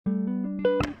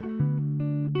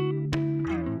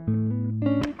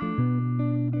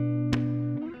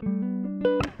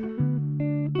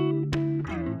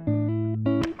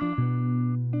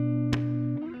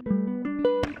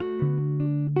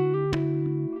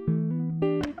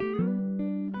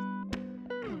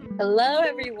Hello,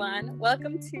 everyone.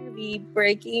 Welcome to the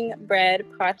Breaking Bread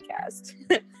podcast.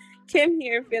 Kim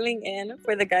here, filling in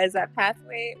for the guys at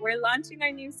Pathway. We're launching our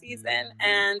new season,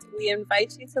 and we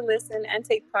invite you to listen and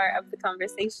take part of the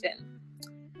conversation.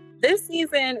 This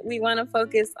season, we want to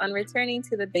focus on returning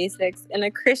to the basics in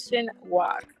a Christian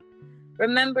walk,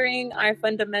 remembering our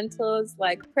fundamentals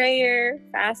like prayer,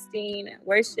 fasting,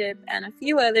 worship, and a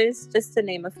few others, just to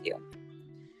name a few.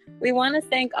 We want to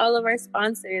thank all of our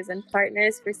sponsors and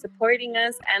partners for supporting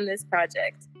us and this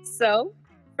project. So,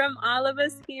 from all of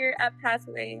us here at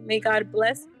Pathway, may God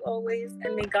bless you always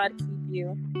and may God keep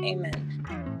you. Amen.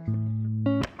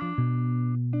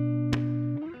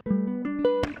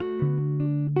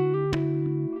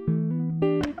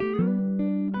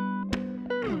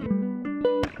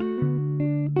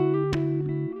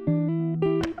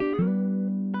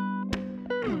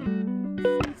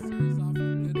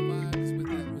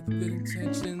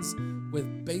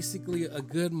 Basically a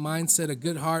good mindset, a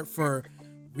good heart for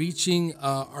reaching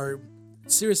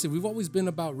seriously, we've always been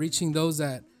about reaching those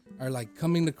that are like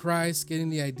coming to Christ, getting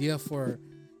the idea for,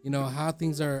 how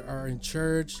things are in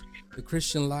church, the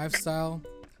Christian lifestyle,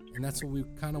 and that's what we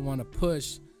kind of want to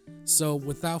push. So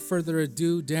without further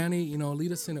ado, Danny,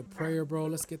 lead us in a prayer, bro.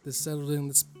 Let's get this settled in.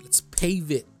 Let's pave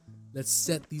it. Let's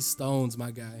set these stones, my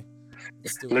guy.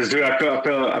 Let's do it. I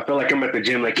feel like I'm at the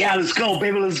gym. Like, yeah, let's go,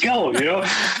 baby, let's go.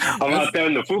 I'm out there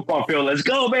in the football field. Let's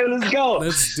go, baby, let's go.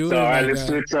 Let's do it. All right,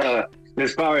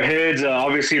 let's bow our heads.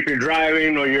 Obviously, if you're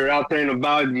driving or you're out there and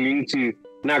about, you need to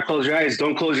not close your eyes.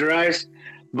 Don't close your eyes.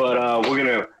 But we're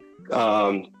gonna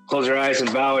close our eyes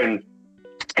and bow and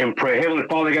pray. Heavenly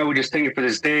Father, God, we just thank you for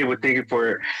this day. We thank you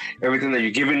for everything that you're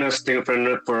giving us. Thank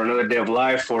you for another day of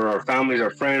life, for our families,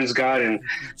 our friends, God, and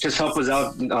just help us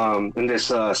out in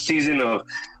this season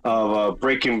of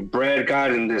breaking bread,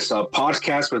 God, in this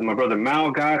podcast with my brother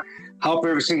Mal, God. Help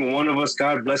every single one of us,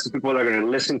 God. Bless the people that are going to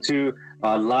listen to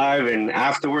live and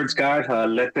afterwards, God.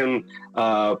 Let them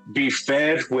be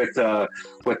fed with the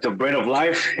bread of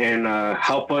life and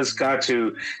help us, God,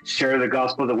 to share the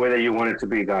gospel the way that you want it to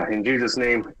be, God. In Jesus'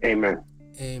 name, amen.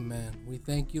 Amen. We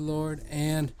thank you, Lord.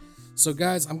 And so,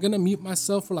 guys, I'm going to mute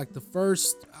myself for like the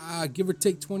first, give or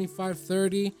take 25,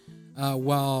 30,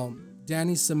 while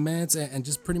Danny cements and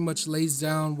just pretty much lays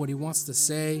down what he wants to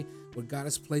say, what God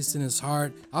has placed in his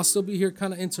heart. I'll still be here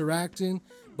kind of interacting,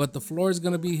 but the floor is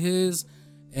going to be his.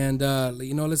 And,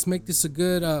 let's make this a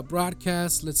good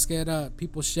broadcast. Let's get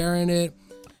people sharing it.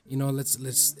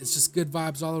 It's just good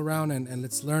vibes all around, and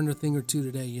let's learn a thing or two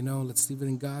today. Let's leave it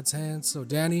in God's hands. So,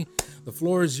 Danny, the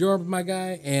floor is yours, my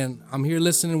guy, and I'm here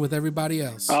listening with everybody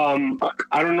else. I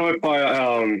don't know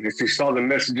if you saw the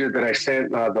messages that I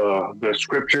sent, the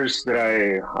scriptures that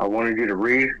I wanted you to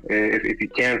read, if you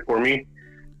can for me.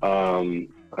 I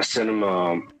sent them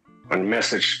a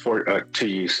message to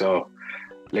you, so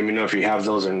let me know if you have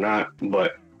those or not.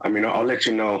 But I'll let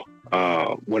you know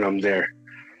when I'm there.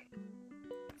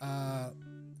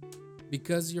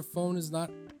 Because your phone is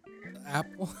not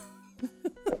Apple.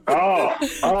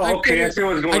 Okay. I see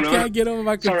what's going on. I can't get them on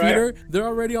my computer. Right. They're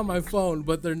already on my phone,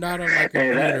 but they're not on my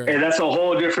computer. That's a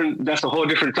whole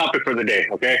different topic for the day.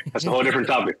 Okay, that's a whole different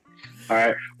topic. All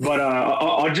right, but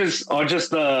I'll just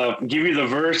give you the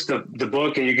verse, the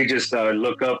book, and you can just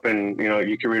look up and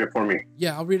you can read it for me.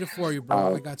 Yeah, I'll read it for you,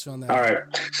 bro. I got you on that. All right.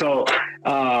 So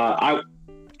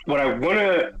what I want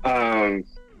to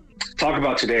talk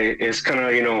about today is kind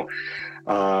of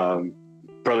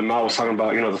Brother Mal was talking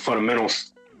about the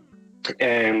fundamentals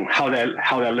and how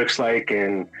that looks like,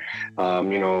 and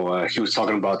he was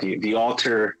talking about the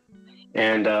altar,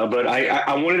 and but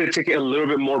I wanted to take it a little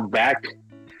bit more back.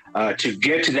 To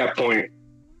get to that point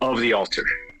of the altar.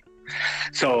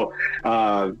 So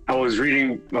I was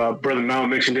reading, Brother Mal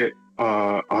mentioned it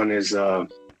on his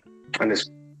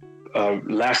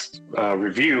last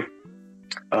review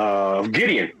of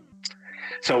Gideon.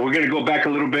 So we're going to go back a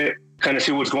little bit, kind of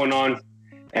see what's going on,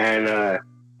 and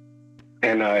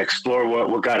explore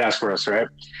what God has for us, right?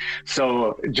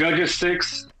 So Judges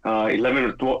 6,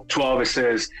 11 to 12, it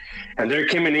says, "And there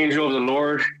came an angel of the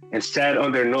Lord and sat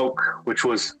under an oak, which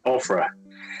was Ophrah,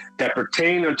 that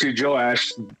pertained unto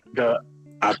Joash the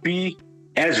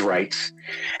Abiezrite,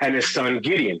 and his son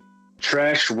Gideon,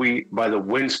 threshed wheat by the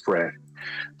windspread,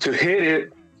 to hid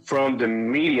it from the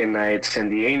Midianites. And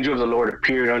the angel of the Lord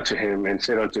appeared unto him and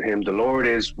said unto him, The Lord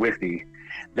is with thee,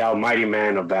 thou mighty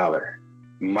man of valor."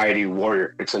 Mighty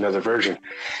warrior, it's another version.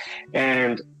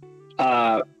 And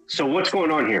so what's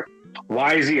going on here?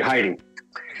 Why is he hiding?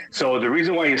 So the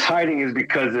reason why he's hiding is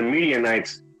because the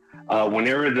Midianites,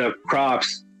 whenever the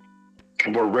crops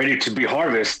were ready to be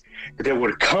harvested, they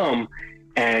would come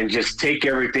and just take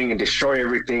everything and destroy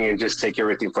everything and just take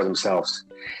everything for themselves.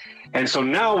 And so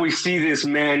now we see this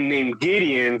man named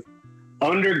Gideon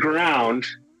underground,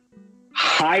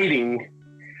 hiding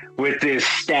with this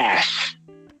stash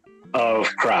of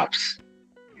crops.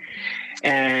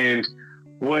 And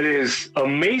what is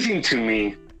amazing to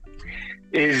me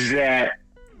is that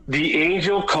the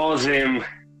angel calls him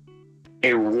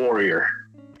a warrior,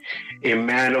 a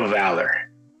man of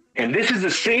valor. And this is the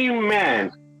same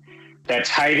man that's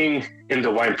hiding in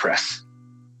the wine press,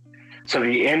 so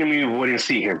the enemy wouldn't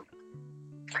see him.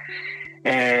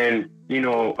 And,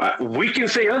 we can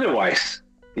say otherwise.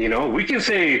 We can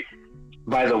say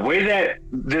by the way that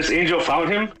this angel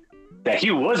found him, that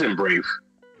he wasn't brave,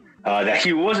 that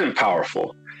he wasn't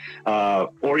powerful,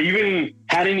 or even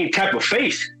had any type of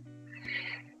faith.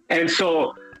 And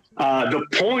so the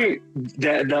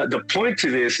point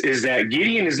to this is that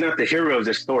Gideon is not the hero of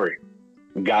the story.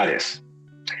 God is.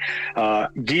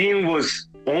 Gideon was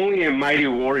only a mighty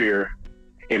warrior,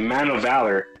 a man of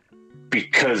valor,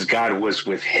 because God was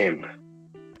with him.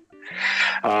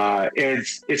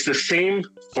 It's the same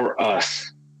for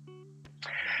us.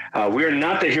 We are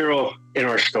not the hero in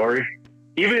our story,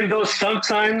 even though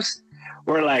sometimes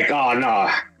we're like, oh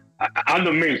no, I'm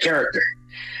the main character.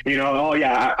 Oh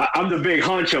yeah, I'm the big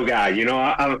honcho guy.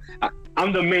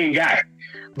 I'm the main guy.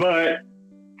 But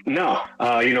no,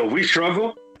 we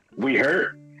struggle, we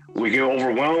hurt, we get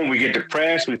overwhelmed, we get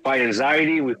depressed, we fight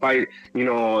anxiety, we fight,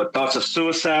 thoughts of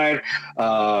suicide.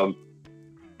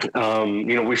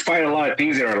 We fight a lot of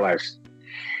things in our lives.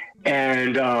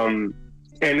 And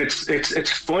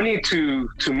it's funny to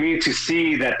me to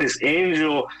see that this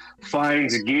angel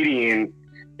finds Gideon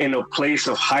in a place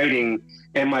of hiding.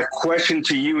 And my question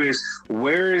to you is,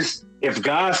 if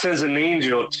God sends an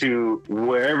angel to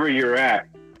wherever you're at,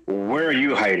 where are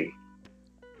you hiding?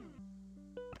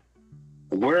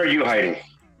 Where are you hiding?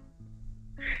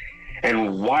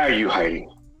 And why are you hiding?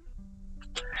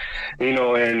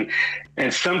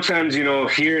 And sometimes,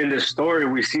 here in this story,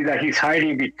 we see that he's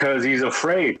hiding because he's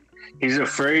afraid. He's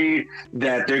afraid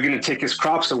that they're going to take his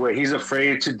crops away. He's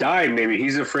afraid to die, maybe.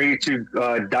 He's afraid to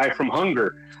die from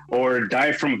hunger or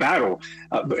die from battle.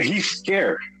 But he's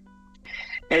scared.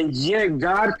 And yet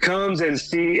God comes and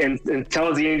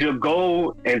tells the angel,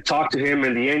 go and talk to him.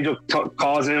 And the angel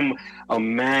calls him a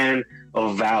man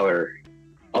of valor,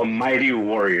 a mighty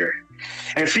warrior.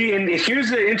 And here's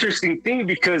the interesting thing,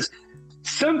 because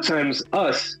sometimes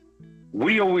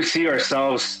we always see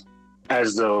ourselves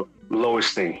as the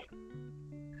lowest thing.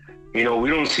 We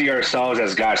don't see ourselves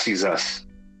as God sees us.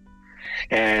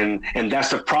 And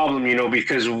that's the problem,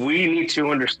 because we need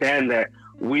to understand that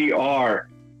we are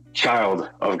child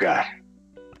of God.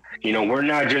 We're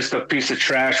not just a piece of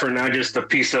trash. We're not just a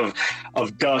piece of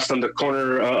dust on the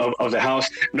corner of the house.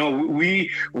 No, we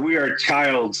are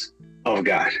childs of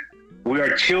God. We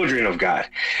are children of God,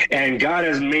 and God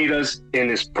has made us in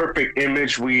His perfect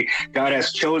image. God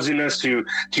has chosen us to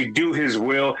do His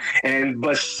will,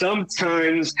 but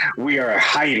sometimes we are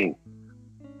hiding,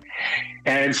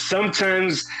 and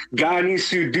sometimes God needs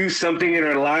to do something in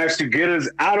our lives to get us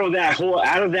out of that hole,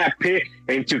 out of that pit,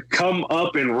 and to come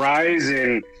up and rise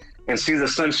and see the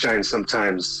sunshine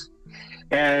sometimes.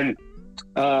 And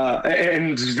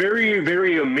it's very,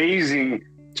 very amazing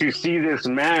to see this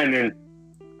man and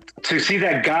to see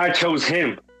that God chose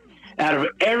him. Out of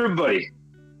everybody,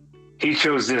 He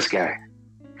chose this guy.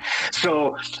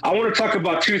 So I want to talk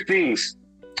about two things.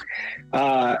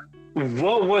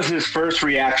 What was his first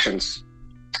reactions?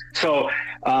 So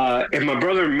if my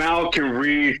brother Mal can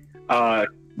read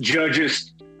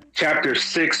Judges chapter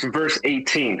 6, verse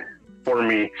 18 for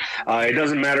me. It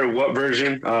doesn't matter what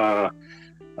version, but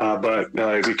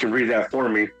if you can read that for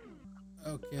me.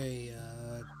 Okay,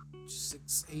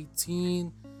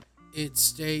 6:18. It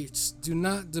states, "Do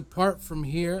not depart from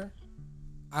here,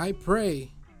 I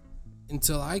pray,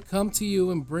 until I come to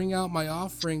you and bring out my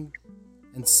offering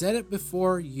and set it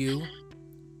before you."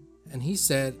 And he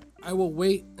said, "I will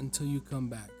wait until you come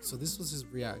back." So this was his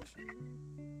reaction.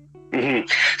 Mm-hmm.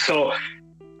 So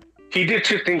he did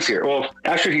two things here. Well,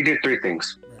 actually, he did three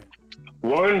things. Right.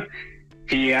 One,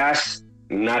 he asked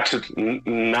for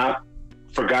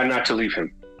God not to leave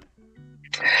him.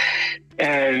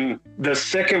 And the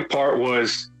second part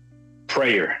was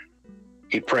prayer.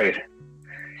 He prayed.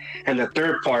 And the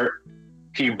third part,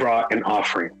 he brought an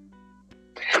offering.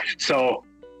 So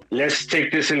let's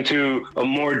take this into a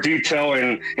more detail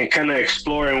and kind of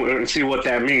explore and see what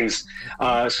that means. We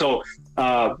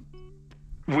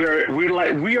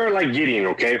are like Gideon,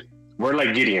 okay? We're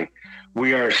like Gideon.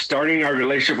 We are starting our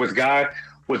relationship with God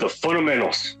with the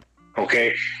fundamentals,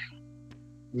 okay?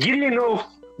 Gideon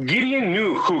Gideon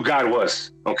knew who God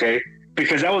was, okay?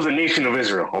 Because that was the nation of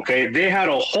Israel, okay? They had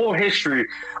a whole history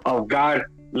of God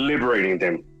liberating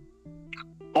them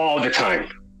all the time.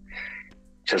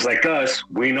 Just like us,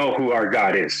 we know who our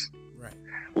God is. Right.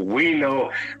 We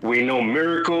know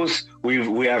miracles. We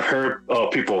have heard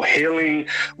people healing.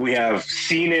 We have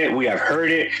seen it. We have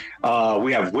heard it.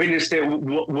 We have witnessed it.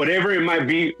 Whatever it might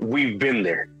be, we've been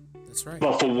there. That's right.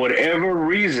 But for whatever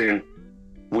reason,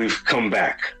 we've come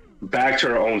back to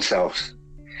our own selves.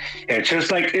 And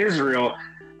just like Israel,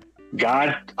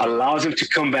 God allows them to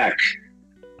come back.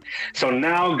 So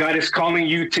now God is calling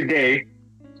you today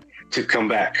to come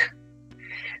back.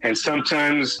 And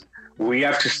sometimes we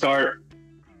have to start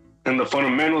in the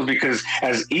fundamentals, because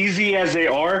as easy as they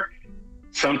are,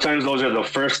 sometimes those are the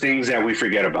first things that we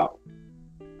forget about.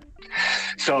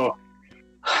 So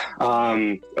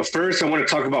first I want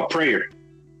to talk about prayer.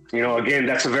 Again,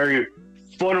 that's a very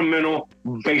fundamental,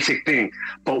 basic thing.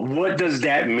 But what does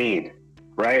that mean,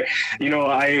 right?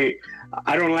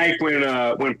 I don't like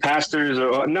when pastors,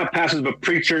 or not pastors, but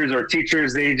preachers or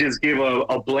teachers, they just give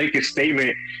a blanket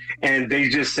statement and they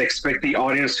just expect the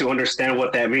audience to understand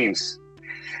what that means.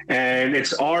 And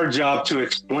it's our job to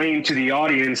explain to the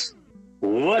audience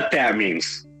what that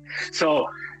means. So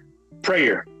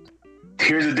prayer,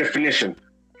 here's the definition.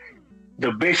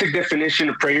 The basic definition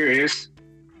of prayer is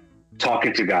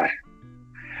talking to God.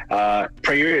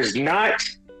 Prayer is not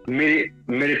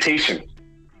meditation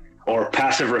or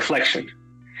passive reflection.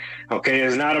 Okay,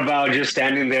 it's not about just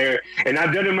standing there. And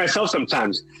I've done it myself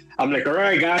sometimes. I'm like, all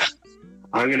right, God,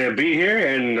 I'm going to be here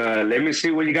and let me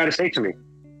see what you got to say to me.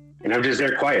 And I'm just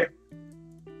there quiet.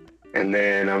 And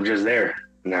then I'm just there.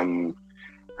 And I'm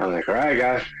like, all right,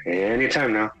 God,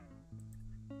 anytime now.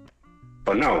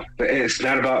 But no, it's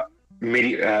not about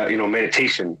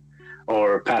meditation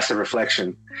or passive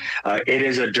reflection. It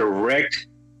is a direct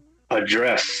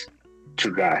address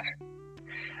to God.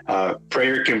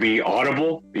 Prayer can be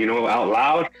audible, out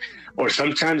loud, or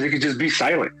sometimes it could just be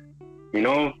silent.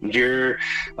 You're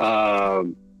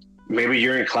maybe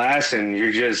you're in class and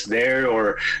you're just there,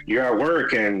 or you're at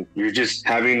work and you're just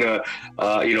having a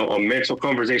mental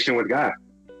conversation with God.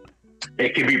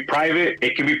 It can be private,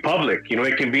 it can be public,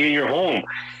 it can be in your home,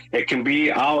 it can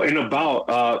be out and about.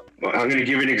 I'm going to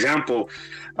give you an example.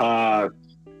 I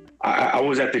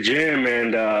was at the gym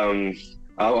and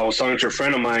I was talking to a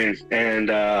friend of mine, and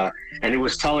he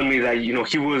was telling me that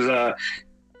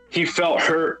he felt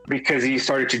hurt because he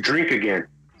started to drink again,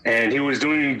 and he was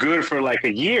doing good for like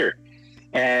a year,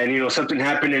 and something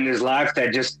happened in his life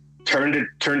that just turned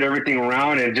everything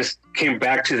around and just came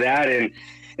back to that, and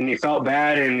he felt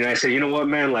bad. And I said, you know what,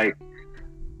 man, like,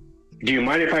 do you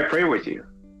mind if I pray with you?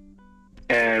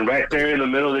 And right there in the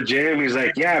middle of the gym, he's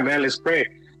like, yeah, man, let's pray.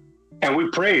 And we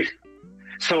prayed.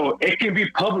 So it can be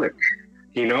public,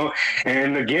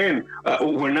 and again,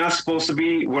 we're not supposed to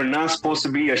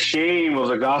be ashamed of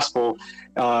the gospel.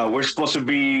 We're supposed to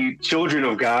be children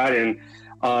of God, and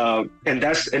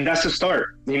that's the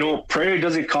start. Prayer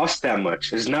doesn't cost that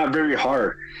much. It's not very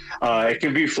hard. It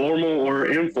can be formal or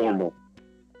informal.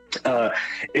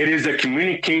 It is a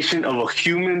communication of a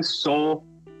human soul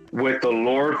with the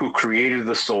Lord who created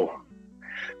the soul.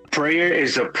 Prayer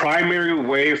is the primary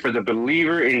way for the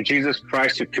believer in Jesus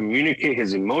Christ to communicate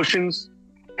his emotions,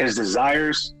 his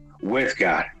desires with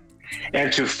God,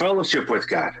 and to fellowship with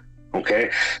God.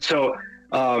 Okay, so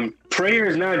prayer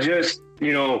is not just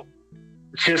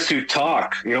just to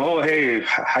talk. Oh, hey,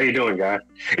 how you doing, God?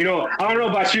 I don't know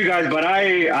about you guys, but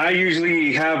I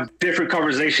usually have different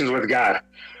conversations with God.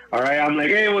 All right, I'm like,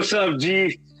 hey, what's up,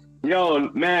 G? Yo,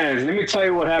 man, let me tell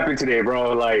you what happened today,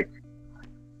 bro. Like,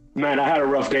 man, I had a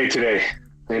rough day today.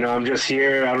 I'm just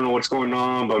here. I don't know what's going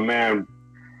on, but man,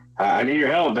 I need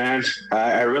your help, man.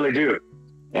 I really do.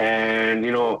 And,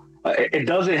 it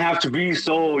doesn't have to be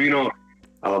so,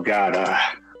 oh God,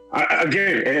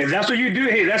 again, if that's what you do,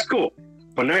 hey, that's cool.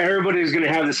 But not everybody's going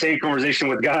to have the same conversation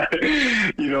with God,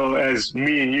 as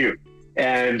me and you.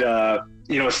 And,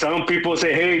 some people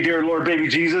say, hey, dear Lord, baby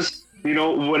Jesus,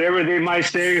 whatever they might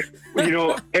say,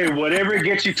 hey, whatever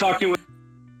gets you talking with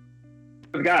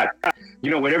God,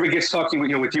 whatever gets talking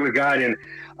with you with God.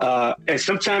 And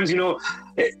sometimes,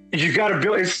 you got to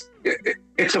build,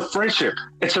 it's a friendship.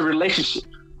 It's a relationship.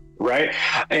 Right.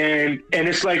 And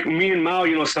it's like me and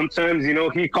Mao, sometimes,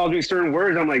 he calls me certain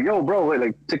words. I'm like, yo, bro,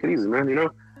 like, take it easy, man.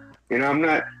 I'm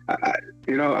not,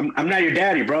 I'm not your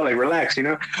daddy, bro. Like, relax,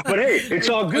 But hey, it's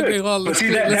all good. Okay, well, let's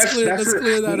clear that out. Let's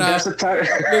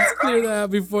clear that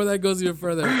out before that goes even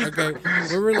further. Okay,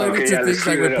 we're related to things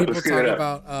like when people talk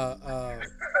about.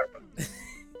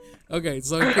 Okay,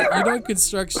 so you know, in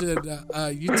construction,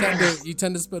 you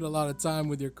tend to spend a lot of time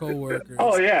with your coworkers.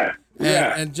 Oh yeah,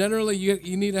 yeah. And generally,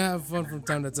 you need to have fun from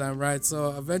time to time, right?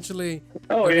 So eventually,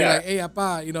 Oh they'll be yeah, like, "Hey,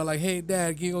 apa," you know, like, "Hey,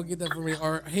 dad, can you go get that for me?"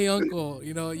 Or "Hey, uncle,"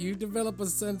 you know, you develop a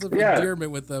sense of yeah.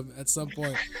 endearment with them at some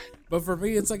point. But for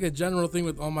me, it's like a general thing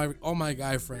with all my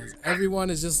guy friends. Everyone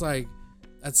is just like,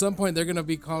 at some point, they're gonna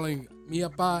be calling me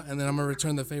apa, and then I'm gonna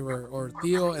return the favor, or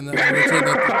Theo, and then I'm gonna return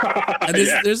the. And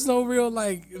Yeah. there's no real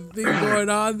like thing going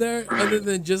on there other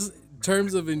than just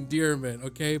terms of endearment,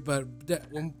 okay? But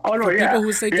Oh no, for yeah, people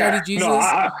who say yeah. Daddy No,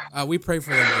 Jesus, we pray for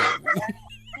them.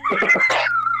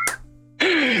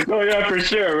 oh yeah, for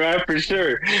sure, right? For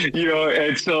sure. You know,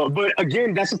 and so, but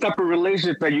again, that's the type of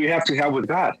relationship that you have to have with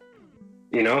God.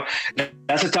 You know,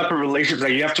 that's the type of relationship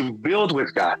that you have to build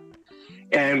with God.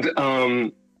 And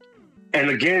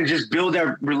again, just build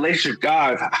that relationship.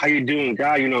 God, how you doing?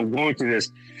 God, you know, I'm going through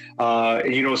this.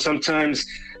 You know, sometimes,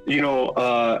 you know,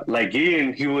 like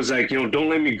Ian, he was like, you know, don't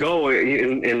let me go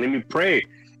and let me pray.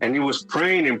 And he was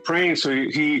praying and praying. So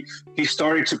he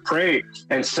started to pray.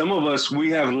 And some of us,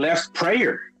 we have left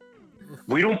prayer.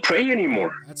 We don't pray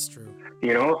anymore. That's true.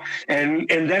 You know, and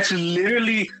that's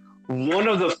literally one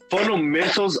of the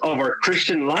fundamentals of our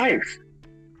Christian life.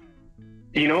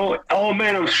 You know, oh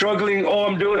man, I'm struggling. Oh,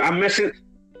 I'm missing.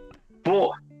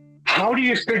 Well, how do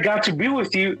you expect God to be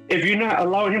with you if you're not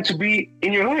allowing Him to be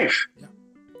in your life? Yeah.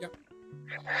 Yep.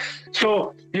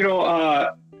 So, you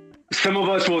know, some of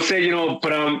us will say, you know,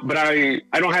 but I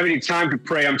don't have any time to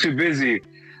pray. I'm too busy.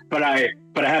 But I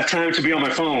have time to be on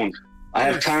my phone. I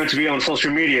have time to be on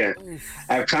social media.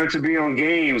 I have time to be on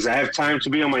games. I have time to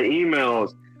be on my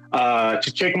emails,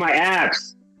 to check my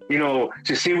apps. You know,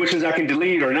 to see which ones I can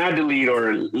delete or not delete,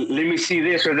 or let me see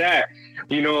this or that,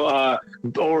 you know,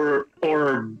 or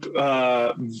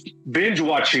binge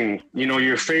watching, you know,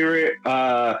 your favorite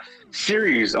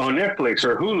series on Netflix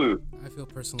or Hulu. I feel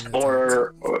personally attacked.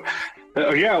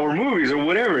 Or movies or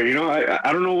whatever, you know,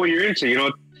 I don't know what you're into, you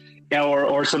know,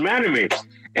 or some anime,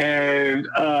 and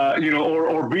you know,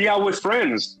 or be out with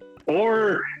friends,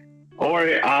 or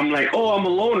I'm like, oh, I'm a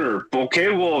loner. Okay,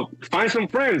 well, find some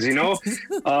friends, you know,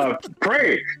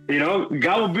 pray, you know,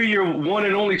 God will be your one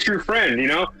and only true friend, you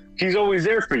know, He's always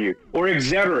there for you, or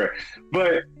etc.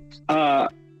 But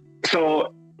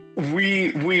so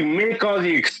we make all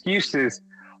the excuses,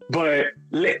 but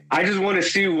I just want to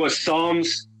see what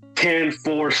Psalms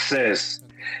 10:4 says.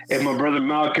 If my brother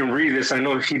Mal can read this, I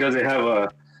know he doesn't have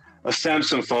a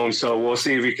Samsung phone, so we'll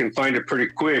see if he can find it pretty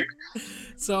quick.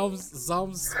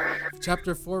 Psalms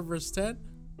chapter 4 verse 10.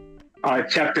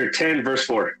 Chapter 10 verse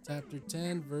 4. Chapter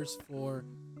 10 verse 4.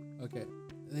 Okay.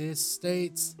 It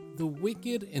states, "The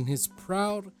wicked in his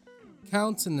proud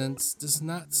countenance does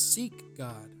not seek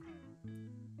God.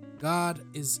 God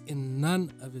is in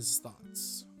none of his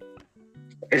thoughts."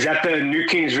 Is that the New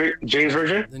King James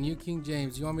Version? The New King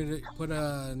James. You want me to put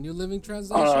a New Living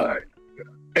Translation?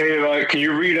 Hey, can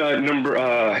you read number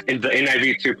in the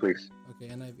NIV too, please? Okay,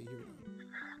 NIV. Here we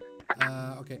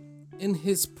go. Okay. In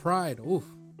his pride,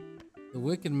 the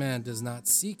wicked man does not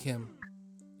seek him.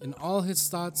 In all his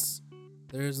thoughts,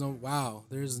 there is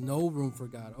no room for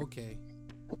God. Okay.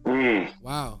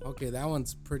 Wow. Okay, that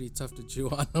one's pretty tough to chew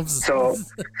on. So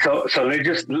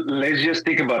let's just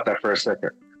think about that for a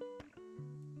second.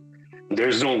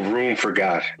 There's no room for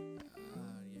God.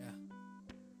 Yeah.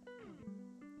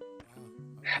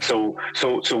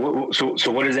 Wow.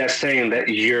 So what is that saying? That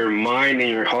your mind and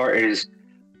your heart is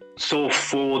so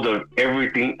full of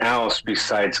everything else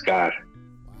besides God.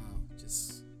 Wow.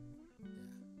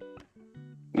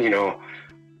 You know.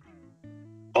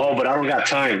 Oh, but I don't got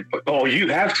time. Oh, you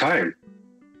have time,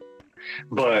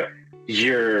 but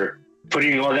you're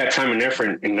putting all that time and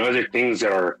effort in other things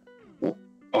that are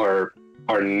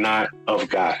not of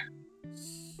God.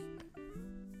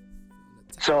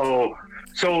 So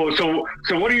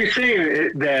what are you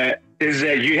saying? That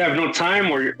you have no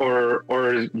time or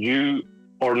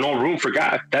no room for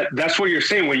God? That's what you're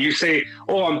saying when you say,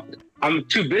 "Oh, I'm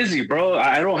too busy, bro.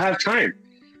 I don't have time."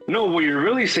 No, what you're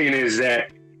really saying is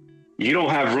that you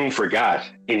don't have room for God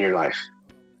in your life.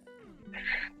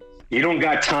 You don't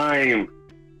got time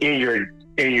in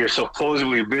your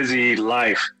supposedly busy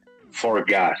life for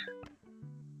God.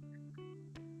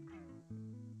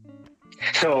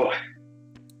 So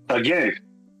again,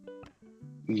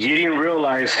 Gideon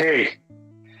realized, hey,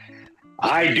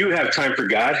 I do have time for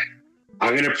God.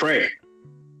 I'm going to pray.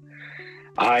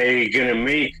 I'm going to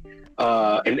make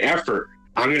an effort.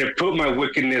 I'm going to put my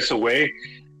wickedness away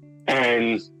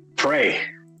and pray.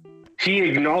 He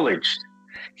acknowledged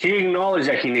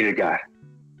that he needed God.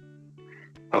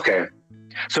 Okay.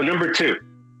 So number 2,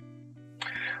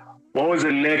 what was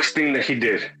the next thing that he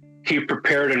did? He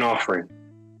prepared an offering.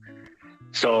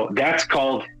 So that's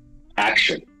called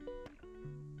action.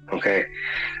 Okay.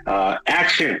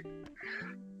 Action.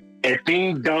 A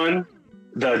thing done.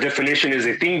 The definition is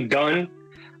a thing done.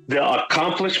 The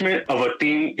accomplishment of a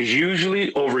thing,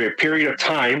 usually over a period of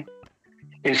time,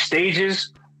 in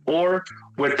stages, or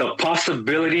with the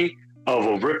possibility of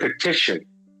a repetition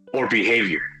or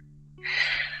behavior.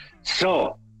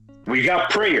 So we got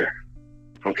prayer.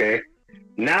 Okay.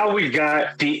 Now we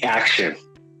got the action.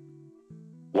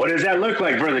 What does that look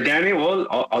like, Brother Danny? Well,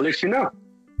 I'll let you know.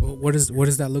 Well, what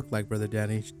does that look like, Brother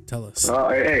Danny? Tell us.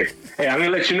 Hey, I'm gonna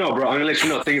let you know, bro. I'm gonna let you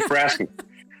know. Thank you for asking.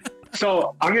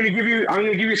 So I'm gonna give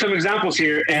you some examples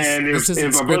here, and if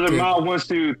my brother Mal wants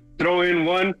to throw in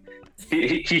one,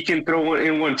 he can throw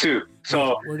in one too.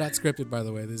 So we're not scripted, by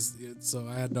the way. So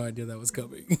I had no idea that was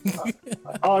coming.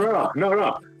 Oh no, not at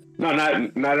all. No,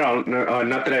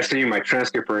 not that I sent you my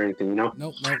transcript or anything. You know.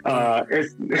 Nope.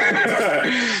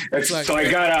 It's like, so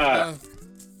I got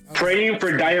praying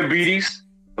for diabetes.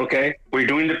 Okay, we're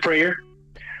doing the prayer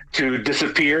to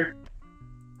disappear,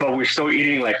 but we're still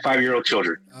eating like 5-year-old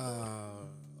children.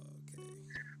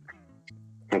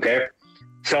 Okay.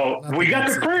 So we got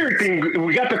the prayer thing.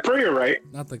 We got the prayer right.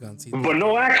 Not the guns. But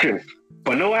no action.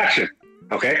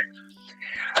 Okay.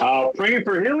 Praying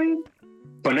for healing,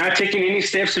 but not taking any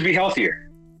steps to be healthier.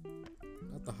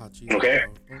 Not the hot cheese. Okay.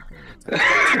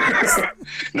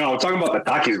 No, I'm talking about the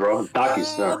Takis, bro.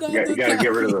 Takis. No, you gotta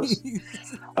get rid of those.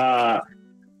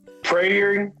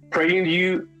 Praying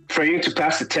to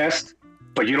pass the test,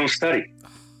 but you don't study.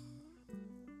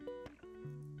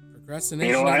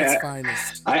 Procrastination at its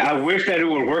finest. I wish that it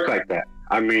would work like that.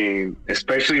 I mean,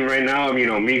 especially right now,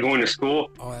 me going to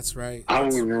school. Oh, that's right. I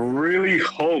would really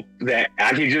hope that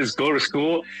I could just go to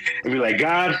school and be like,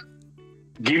 God,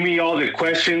 give me all the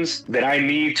questions that I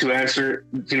need to answer,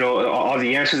 all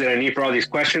the answers that I need for all these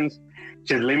questions.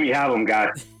 Just let me have them,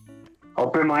 God.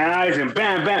 Open my eyes and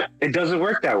bam, bam. It doesn't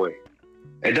work that way.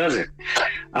 It doesn't.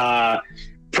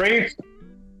 Praying.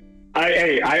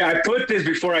 I put this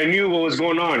before I knew what was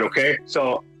going on, okay?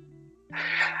 So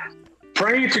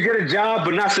praying to get a job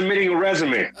but not submitting a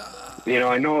resume.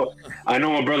 I know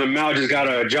my brother Mal just got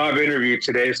a job interview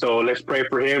today, so let's pray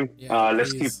for him. Yeah,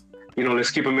 let's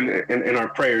keep him in our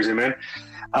prayers, amen.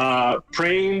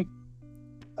 Praying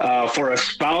for a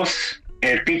spouse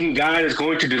and thinking God is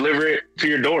going to deliver it to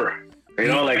your door.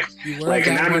 Like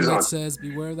an Amazon.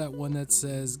 Beware that one that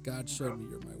says, God showed me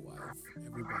you're my wife.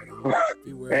 Everybody,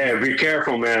 beware. Hey, be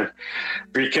careful, man.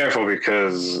 Be careful,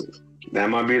 because that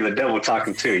might be the devil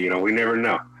talking too. We never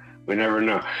know.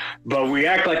 But we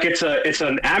act like it's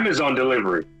an Amazon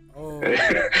delivery. Oh,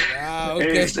 wow,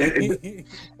 okay.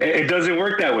 It doesn't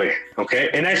work that way. Okay.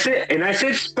 And I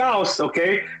said spouse.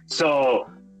 Okay. So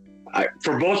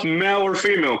for both male or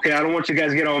female. Okay. I don't want you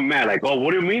guys to get all mad. Like, oh,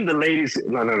 what do you mean the ladies?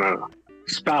 No.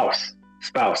 Spouse.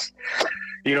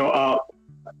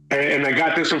 And I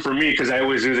got this one for me because I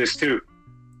always do this too.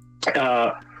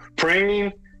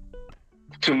 Praying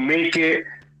to make it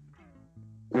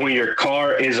when your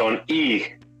car is on E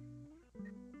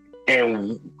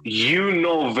and you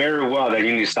know very well that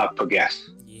you need to stop for gas.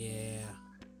 Yeah.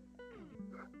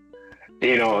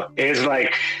 It's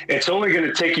like, it's only going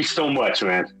to take you so much,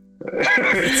 man.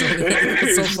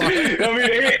 It's so far. I mean,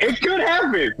 it could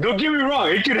happen. Don't get me wrong.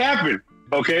 It could happen.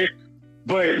 Okay.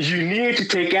 But you need to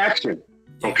take action.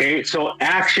 Okay. So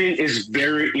action is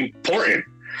very important.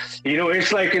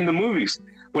 It's like in the movies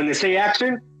when they say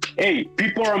action, hey,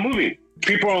 people are moving.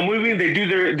 They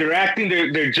do their acting.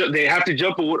 They have to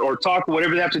jump or talk or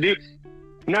whatever they have to do.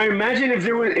 Now imagine if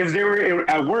they were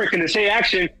at work and they say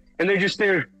action and they're just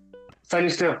there standing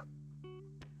still.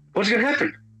 What's gonna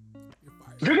happen?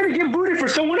 They're gonna get booted for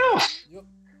someone else. Yep.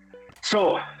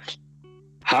 So,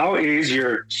 how is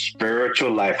your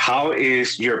spiritual life? How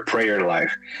is your prayer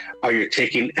life? Are you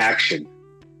taking action?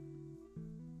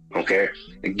 Okay.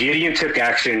 Gideon took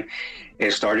action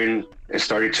and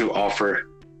started to offer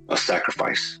a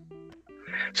sacrifice.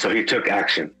 So he took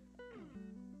action.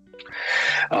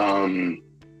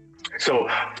 So,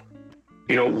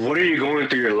 what are you going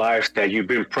through your life that you've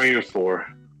been praying for,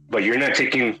 but you're not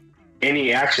taking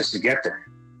any actions to get there?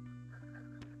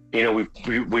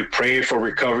 We pray for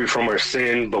recovery from our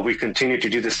sin, but we continue to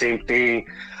do the same thing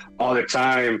all the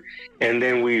time, and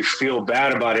then we feel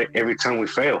bad about it every time we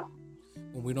fail.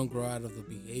 When we don't grow out of the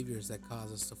behaviors that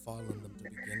cause us to fall in them to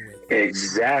begin with.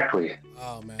 Exactly.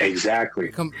 Oh man. Exactly.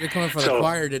 You're coming for the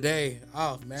choir today.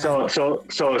 Oh man. So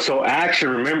action,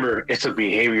 remember, it's a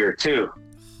behavior too.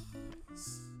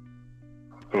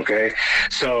 Okay.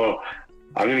 So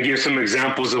I'm gonna give some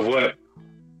examples of what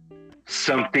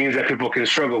some things that people can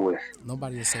struggle with.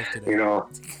 Nobody is safe today. You know,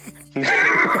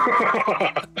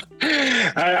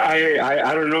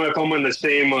 I don't know if I'm on the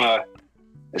same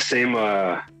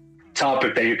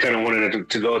topic that you kind of wanted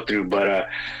to go through, but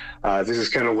this is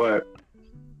kind of what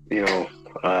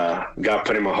God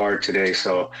put in my heart today.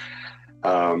 So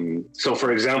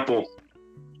for example,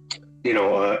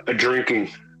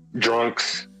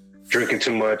 drunks, drinking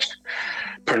too much,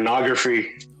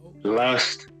 pornography,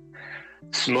 lust,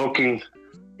 smoking.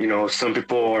 Some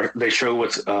people they struggle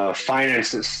with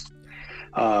finances,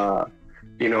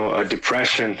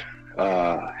 depression,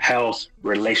 health,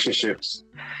 relationships,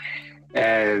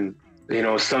 and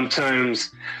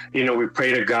sometimes we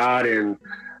pray to God, and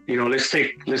let's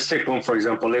take one for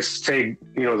example. Let's take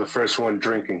the first one,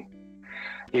 drinking.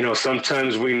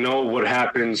 Sometimes we know what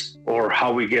happens or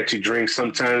how we get to drink.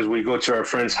 Sometimes we go to our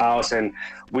friend's house and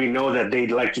we know that they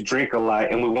like to drink a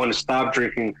lot and we want to stop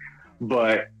drinking,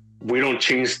 but we don't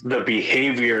change the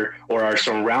behavior or our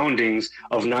surroundings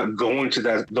of not going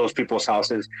to those people's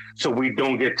houses so we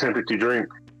don't get tempted to drink.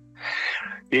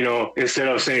 Instead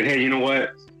of saying, hey, you know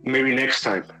what, maybe next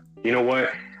time,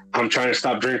 I'm trying to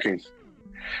stop drinking,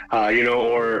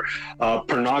 or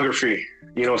pornography.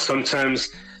 Sometimes,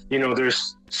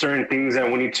 there's certain things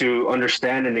that we need to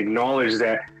understand and acknowledge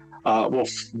that,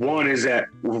 one is that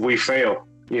we fail,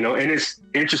 and it's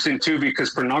interesting too,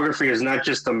 because pornography is not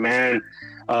just a man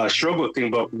struggle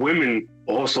thing, but women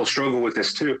also struggle with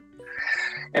this too.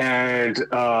 And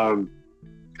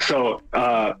so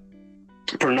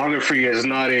pornography is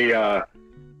not there's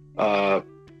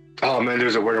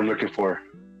a word I'm looking for.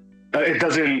 It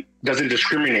doesn't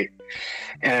discriminate.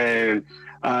 And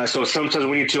so sometimes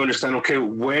we need to understand, okay,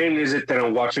 when is it that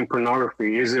I'm watching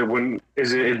pornography? Is it in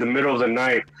the middle of the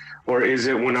night, or is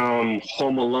it when I'm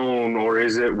home alone, or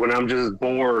is it when I'm just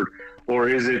bored, or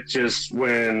is it just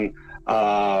when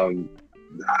I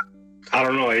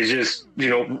don't know, it's just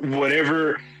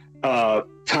whatever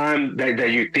time that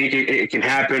you think it can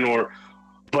happen,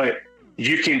 but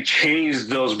you can change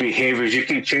those behaviors, you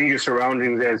can change your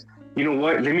surroundings as,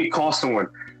 what, let me call someone.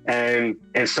 And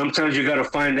sometimes you got to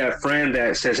find that friend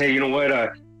that says, hey,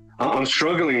 I'm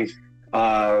struggling.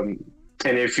 And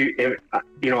if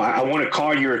I want to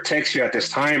call you or text you at this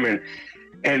time.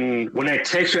 And when I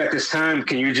text you at this time,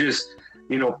 can you just,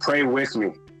 pray with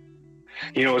me?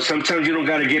 Sometimes you don't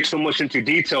got to get so much into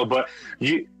detail, but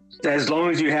as long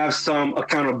as you have some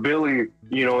accountability,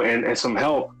 and some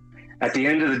help, at the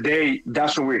end of the day,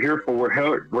 that's what we're here for.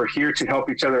 We're here to help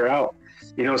each other out.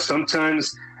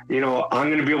 Sometimes, I'm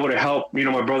going to be able to help,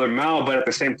 my brother Mal, but at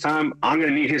the same time, I'm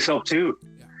going to need his help too.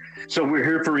 Yeah. So we're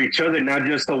here for each other, not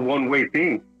just a one-way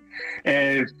thing.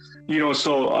 And,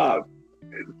 so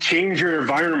change your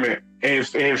environment.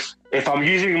 If I'm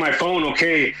using my phone,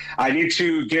 okay, I need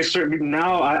to get certain.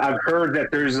 Now I've heard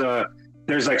that there's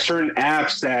like certain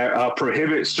apps that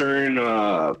prohibit certain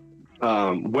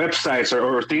websites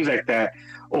or things like that,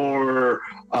 or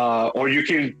you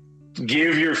can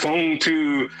give your phone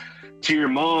to your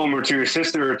mom or to your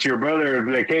sister or to your brother and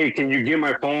be like, hey, can you get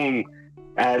my phone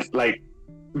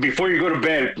before you go to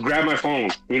bed, grab my phone,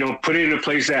 put it in a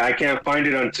place that I can't find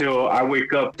it until I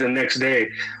wake up the next day,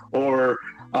 or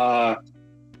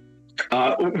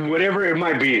whatever it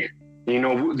might be.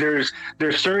 There's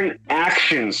certain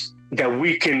actions that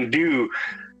we can do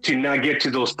to not get to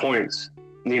those points,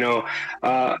 and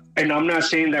I'm not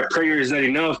saying that prayer is not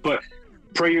enough, but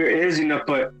prayer is enough,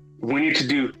 but we need to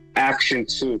do action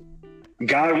too.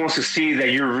 God wants to see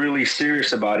that you're really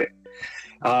serious about it,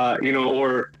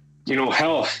 or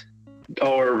health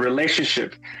or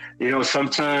relationship.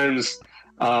 Sometimes,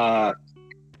 I've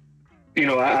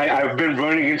been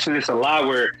running into this a lot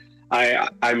where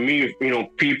I meet,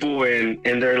 people and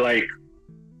they're like,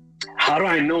 how do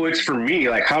I know it's for me?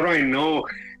 Like, how do I know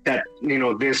that,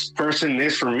 this person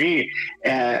is for me?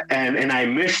 And I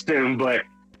missed them, but,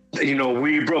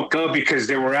 we broke up because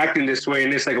they were acting this way.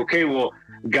 And it's like, okay, well,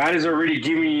 God is already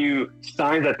giving you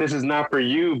signs that this is not for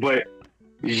you, but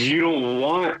you don't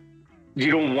want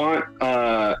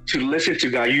to listen to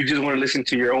God. You just want to listen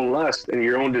to your own lust and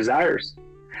your own desires.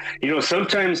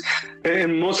 Sometimes,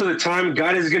 and most of the time,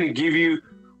 God is going to give you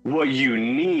what you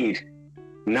need,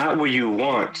 not what you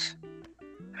want.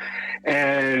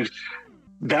 And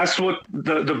that's what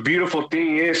the beautiful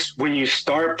thing is. When you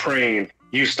start praying,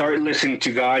 you start listening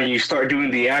to God, and you start doing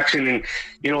the action. And,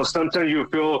 sometimes you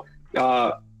feel,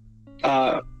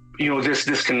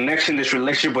 this connection, this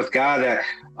relationship with God that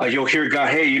you'll hear God,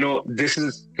 hey, this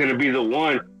is going to be the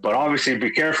one, but obviously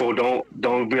be careful.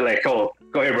 Don't be like, oh,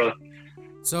 go ahead, brother.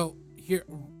 So here,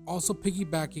 also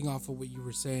piggybacking off of what you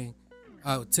were saying,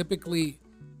 typically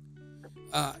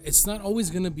it's not always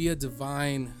going to be a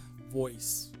divine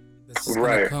voice that's just going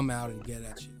Right. to come out and get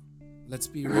at you. Let's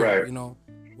be real. Right. You know,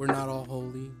 we're not all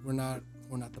holy. We're not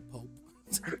the Pope.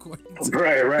 According to-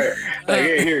 Right. Like,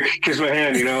 hey, here, kiss my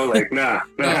hand. You know, like, nah.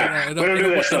 No, We don't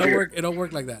do that stuff here. it don't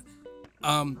work like that.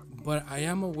 But I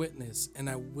am a witness, and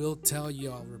I will tell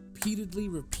y'all repeatedly.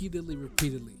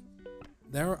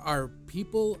 There are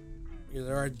people,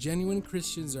 there are genuine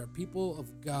Christians, there are people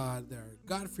of God, there are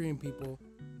God-fearing people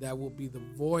that will be the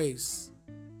voice.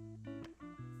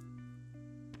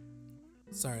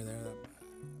 Sorry,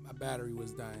 my battery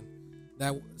was dying.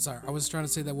 I was trying to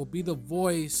say that will be the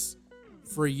voice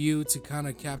for you to kind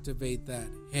of captivate that.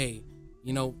 Hey,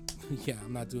 you know, yeah,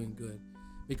 I'm not doing good.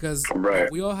 Because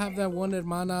Right. we all have that one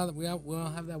hermana, we all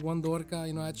have that one dorca,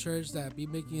 you know, at church that be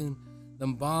making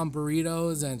them bomb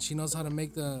burritos, and she knows how to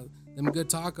make them good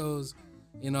tacos,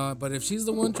 you know. But if she's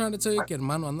the one trying to tell you que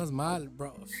hermano andas mal,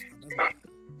 bro, andas mal.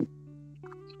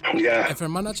 Yeah. If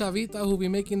hermana Chavita, who be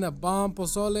making the bomb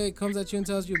pozole, comes at you and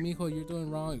tells you, mijo, you're doing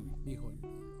wrong,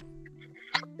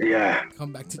 Yeah.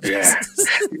 come back to Yeah. Jesus.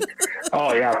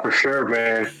 Oh yeah, for sure,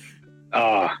 man.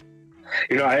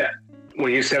 You know,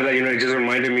 when you said that, you know, it just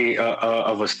reminded me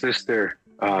of a sister.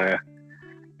 You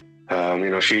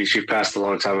know, she passed a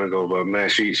long time ago, but man,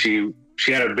 she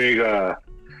had a big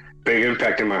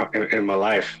impact in my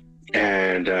life,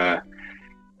 and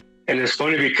it's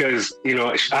funny because, you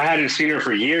know, I hadn't seen her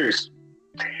for years,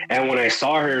 and when I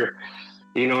saw her,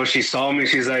 you know, she saw me,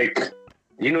 she's like,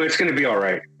 you know, it's gonna be all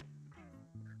right.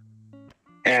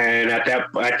 And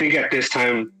I think at this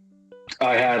time,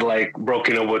 I had like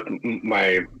broken up with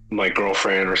my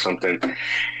girlfriend or something,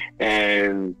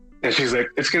 and she's like,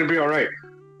 it's gonna be all right,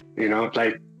 you know.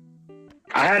 Like,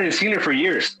 I hadn't seen her for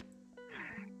years,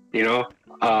 you know.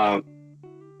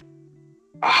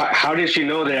 How did she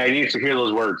know that I needed to hear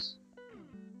those words,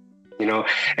 you know?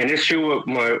 And it's true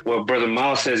what Brother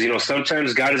Miles says. You know,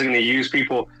 sometimes God is going to use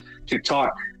people to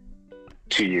talk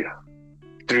to you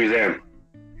through them.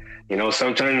 You know,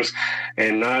 sometimes,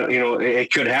 and not, you know,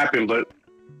 it could happen, but,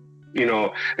 you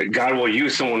know, God will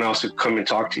use someone else to come and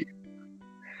talk to you.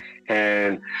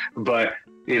 But,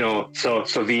 you know, so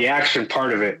the action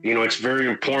part of it, you know, it's very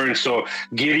important. So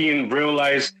Gideon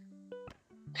realized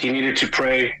he needed to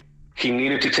pray, he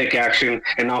needed to take action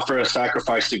and offer a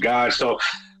sacrifice to God. So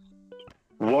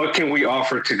what can we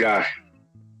offer to God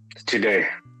today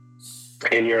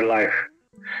in your life?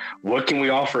 What can we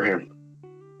offer him?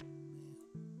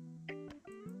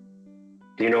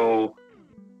 You know,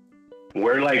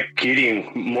 we're like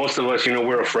Gideon. Most of us, you know,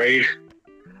 we're afraid.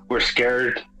 We're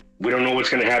scared. We don't know what's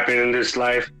going to happen in this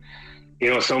life. You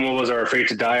know, some of us are afraid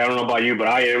to die. I don't know about you, but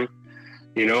I am,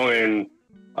 you know,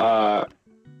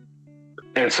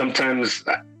 and sometimes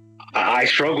I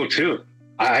struggle too.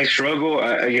 I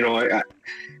struggle, you know,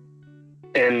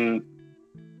 and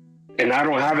I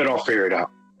don't have it all figured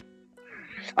out.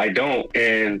 I don't.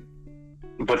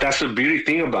 But that's the beauty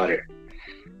thing about it,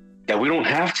 that we don't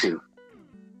have to.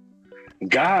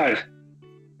 God,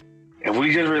 if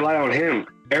we just rely on him,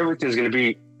 everything's going to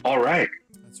be all right.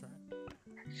 That's right.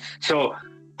 So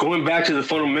going back to the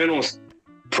fundamentals,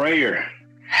 prayer,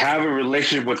 have a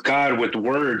relationship with God with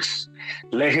words.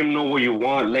 Let him know what you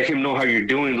want. Let him know how you're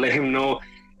doing. Let him know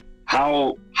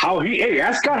how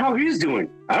ask God how he's doing.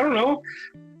 I don't know.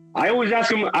 I always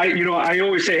ask him, I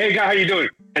always say, hey God, how you doing?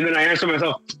 And then I answer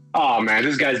myself, oh man,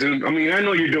 this guy's doing, I mean, I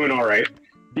know you're doing all right,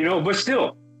 you know, but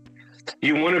still,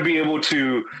 you want to be able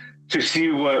to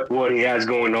see what he has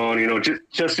going on, you know,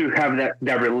 just to have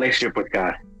that relationship with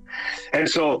God. And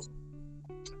so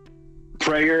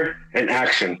prayer and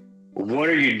action. What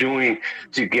are you doing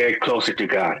to get closer to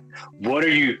God? What are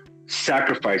you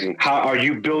sacrificing? How are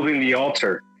you building the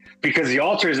altar? Because the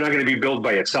altar is not going to be built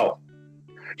by itself.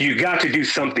 You got to do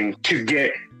something to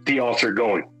get the altar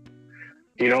going.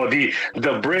 You know, the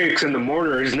bricks and the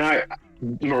mortar is not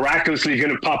miraculously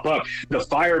going to pop up. The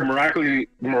fire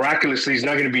miraculously is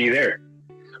not going to be there.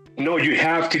 No, you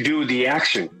have to do the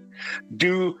action.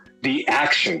 Do the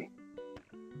action.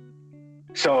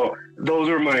 So those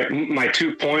are my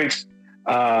 2 points.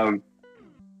 And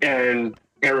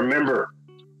remember,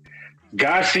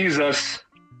 God sees us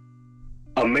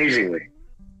amazingly.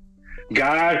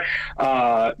 God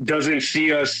doesn't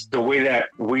see us the way that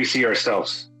we see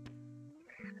ourselves.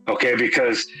 Okay,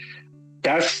 because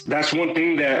that's one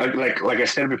thing that, like I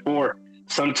said before,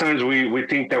 sometimes we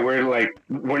think that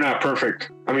we're not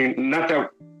perfect. I mean, not that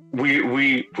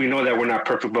we know that we're not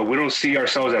perfect, but we don't see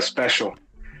ourselves as special.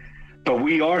 But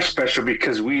we are special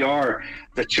because we are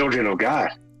the children of God.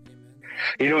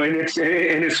 You know, and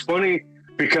it's funny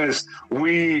because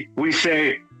we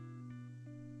say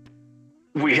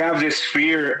we have this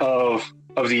fear of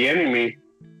of the enemy.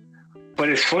 But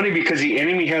it's funny because the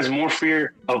enemy has more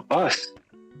fear of us.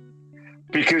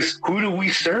 Because who do we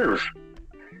serve?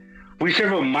 We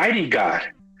serve a mighty God.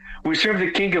 We serve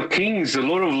the King of Kings, the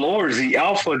Lord of Lords, the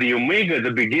Alpha, the Omega,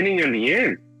 the beginning and the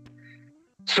end.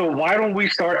 So why don't we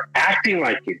start acting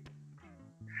like it?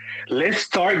 Let's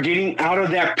start getting out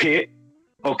of that pit,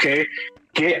 okay?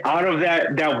 Get out of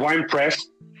that wine press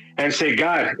and say,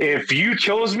 God, if you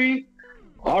chose me,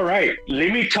 all right,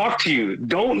 let me talk to you.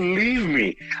 Don't leave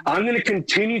me. I'm going to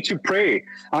continue to pray.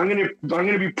 I'm going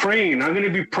to be praying. I'm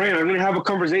going to have a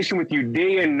conversation with you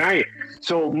day and night.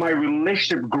 So my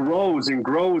relationship grows and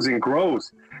grows and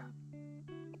grows.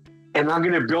 And I'm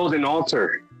going to build an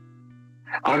altar.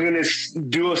 I'm going to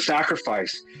do a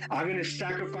sacrifice. I'm going to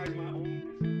sacrifice my own.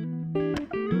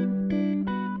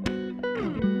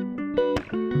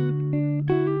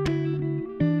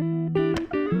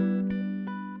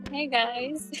 Hey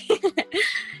guys.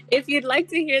 If you'd like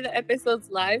to hear the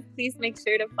episodes live, please make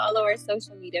sure to follow our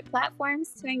social media platforms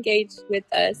to engage with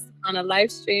us on a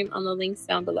live stream on the links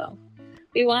down below.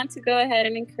 We want to go ahead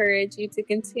and encourage you to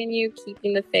continue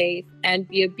keeping the faith and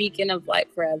be a beacon of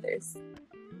light for others.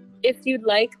 If you'd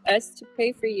like us to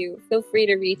pray for you, feel free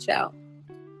to reach out.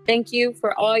 Thank you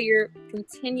for all your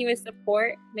continuous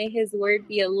support. May His word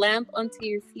be a lamp unto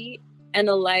your feet and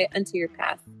a light unto your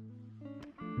path.